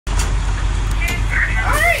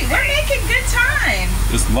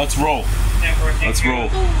Let's roll. Let's roll.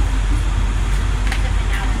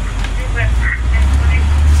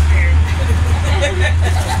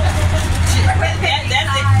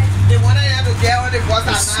 The one I had to get on the bus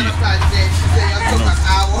at 9 o'clock today. She said it took an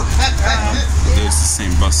hour. There's the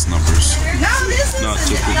same bus numbers. No, this is Not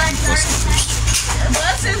typical bus numbers.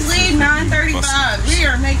 buses leave 9:35. We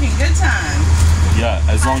are making good time. Yeah,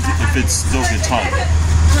 as long as if it's still good time.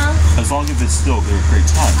 As long as it's still a great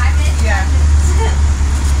time. Yeah.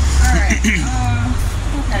 Alright.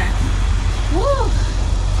 Okay. Woo!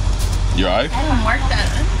 You alright? I done worked up.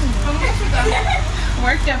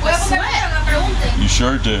 Worked up a sweat. You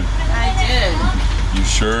sure did. I did. You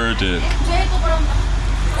sure did.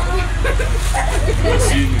 Let's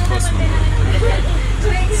see the bus number.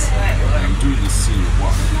 I'm doing the senior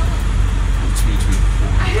walk.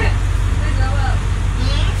 2024.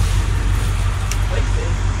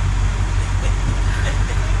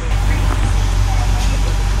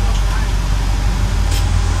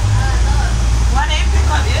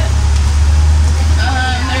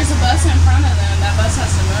 There's a bus in front of them. That bus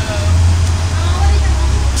has to move.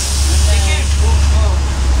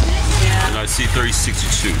 And I see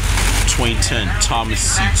 3062, 2010 Thomas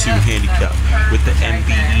C2 Handicap with the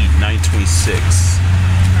MBE 926.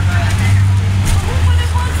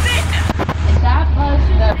 That bus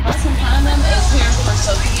in front of them is here for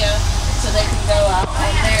Sophia, so they can go out on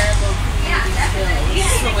their little community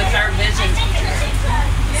skills. So with our vision teacher.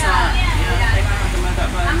 So, yeah, they don't have to move that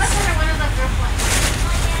bus.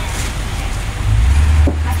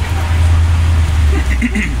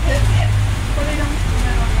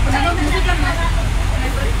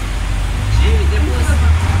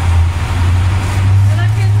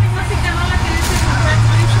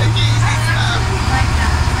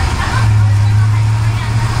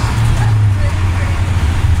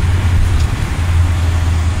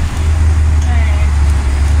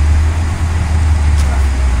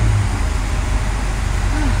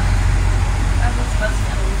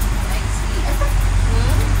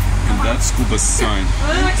 School bus sign.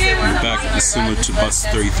 The back is similar to bus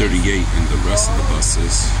 3038 and the rest of the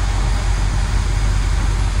buses.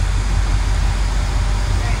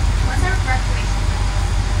 What's our graduation?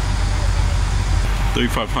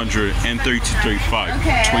 3500 and 3235.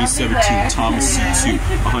 2017 Thomas C2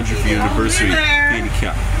 100th anniversary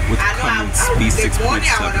handicap with the Cummins B6.7.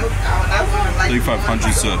 3500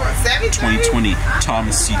 is a 2020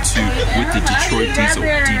 Thomas C2 with the Detroit Diesel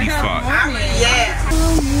DD5. Yeah.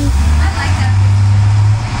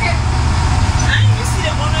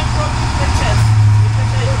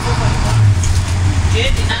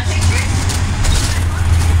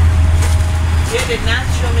 They did not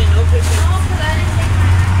show me no pictures. No, because I didn't take my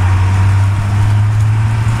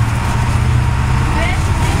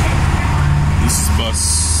This is bus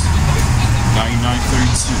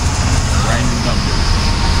 9932, brand new number.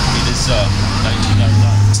 It is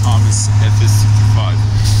 1999 Thomas FS65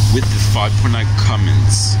 with the 5.9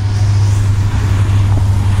 Cummins.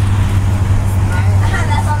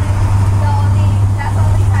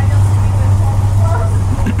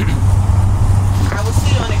 I will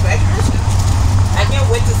see you on the graduation. I can't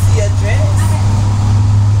wait to see your dress.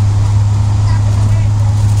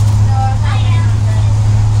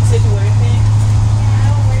 She said you wear a pink?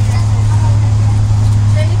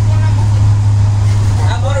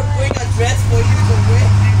 I'm going to bring a dress for you to wear.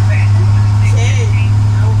 Hey,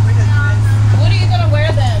 I will bring a dress. What are you going to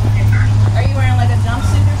wear then? Are you wearing like a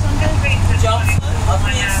jumpsuit or something? Jumpsuit? A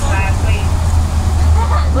pantsuit?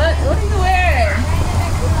 What are you wearing?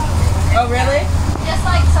 Oh, really? Just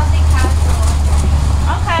like something casual.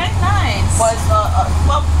 Okay, nice. But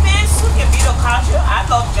well, pantsuit can be the casual. I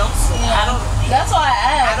love jumpsuit. Yeah. That's why I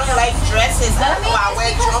asked. I don't like dresses. I don't know I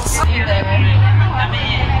wear jumpsuit.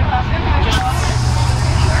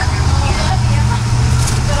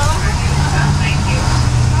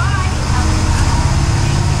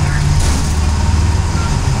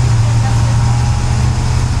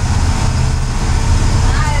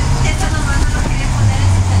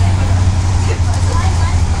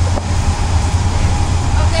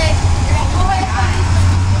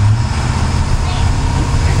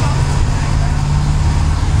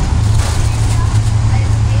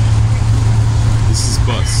 This is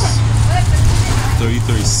bus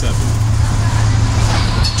 3037,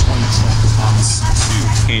 2010 Thomas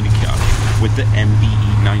C2 Handicap with the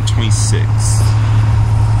MBE 926.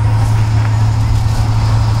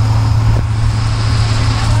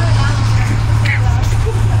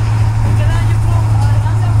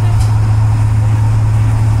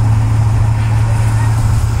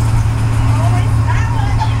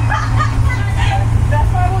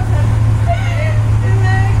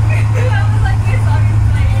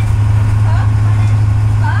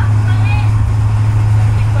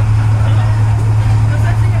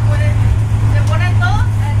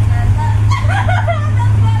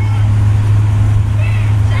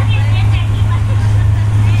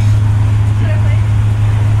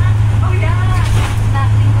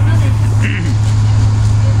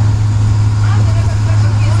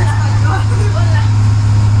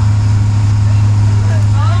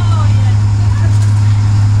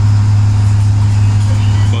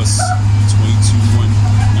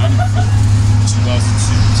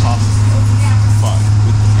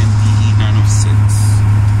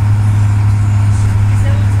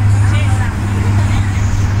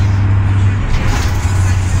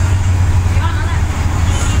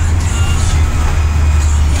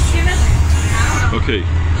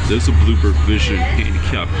 There's a Bluebird Vision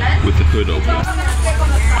Handicap with the hood open.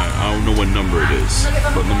 I don't know what number it is,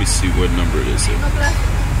 but let me see what number it is. The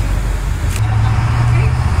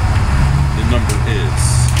number is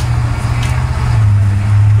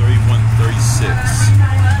 3136.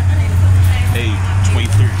 A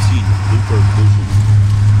 2013 Bluebird Vision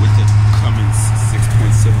with the Cummins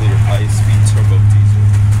 6.7-liter ISV turbo diesel.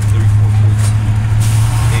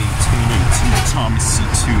 3414. A 2019 Thomas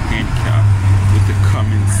C2 Handicap with the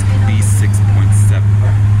Cummins B6.7.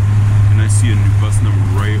 And I see a new bus number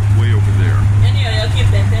right way over there.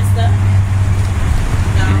 Bethesda?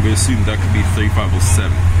 And I'm going to assume that could be 3507.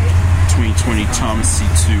 2020 Thomas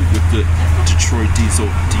C2 with the Detroit Diesel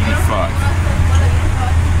DD5.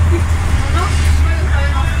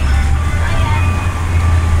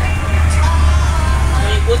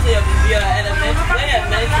 Go to your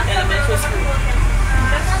elementary school.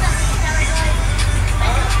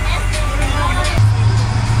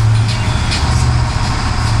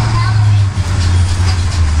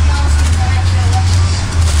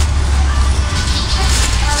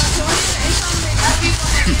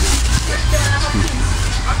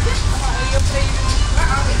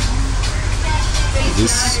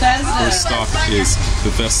 This first stop is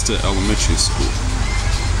Bethesda Elementary School,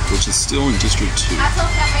 which is still in District 2. I told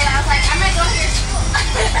somebody, I was like, I might go to your school.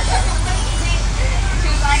 She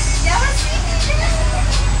was like, yeah, let's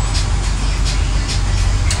see.